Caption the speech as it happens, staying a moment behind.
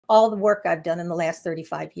all the work I've done in the last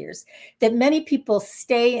 35 years, that many people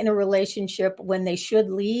stay in a relationship when they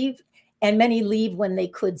should leave, and many leave when they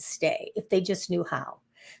could stay if they just knew how.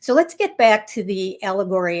 So let's get back to the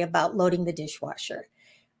allegory about loading the dishwasher.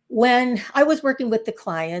 When I was working with the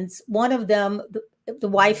clients, one of them, the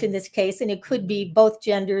wife in this case, and it could be both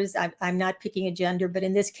genders, I'm not picking a gender, but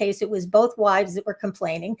in this case, it was both wives that were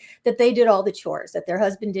complaining that they did all the chores, that their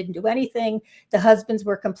husband didn't do anything. The husbands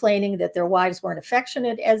were complaining that their wives weren't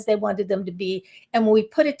affectionate as they wanted them to be. And when we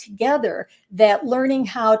put it together, that learning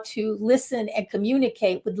how to listen and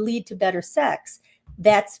communicate would lead to better sex,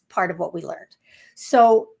 that's part of what we learned.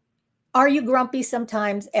 So are you grumpy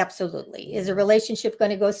sometimes? Absolutely. Is a relationship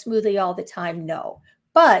going to go smoothly all the time? No.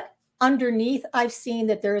 But underneath, I've seen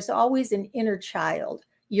that there is always an inner child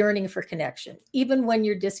yearning for connection, even when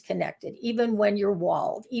you're disconnected, even when you're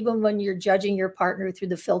walled, even when you're judging your partner through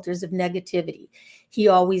the filters of negativity. He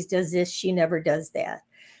always does this, she never does that.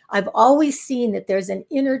 I've always seen that there's an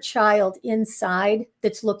inner child inside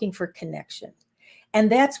that's looking for connection.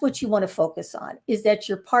 And that's what you want to focus on, is that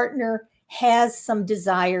your partner has some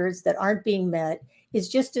desires that aren't being met, is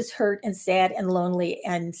just as hurt and sad and lonely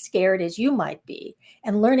and scared as you might be.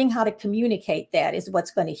 And learning how to communicate that is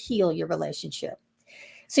what's going to heal your relationship.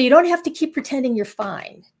 So you don't have to keep pretending you're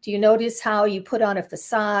fine. Do you notice how you put on a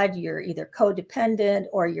facade? You're either codependent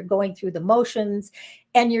or you're going through the motions,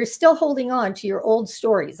 and you're still holding on to your old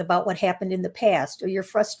stories about what happened in the past, or your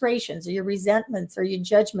frustrations or your resentments or your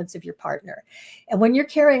judgments of your partner. And when you're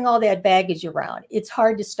carrying all that baggage around, it's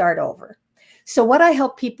hard to start over. So what I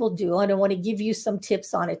help people do, and I want to give you some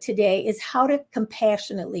tips on it today, is how to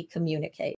compassionately communicate.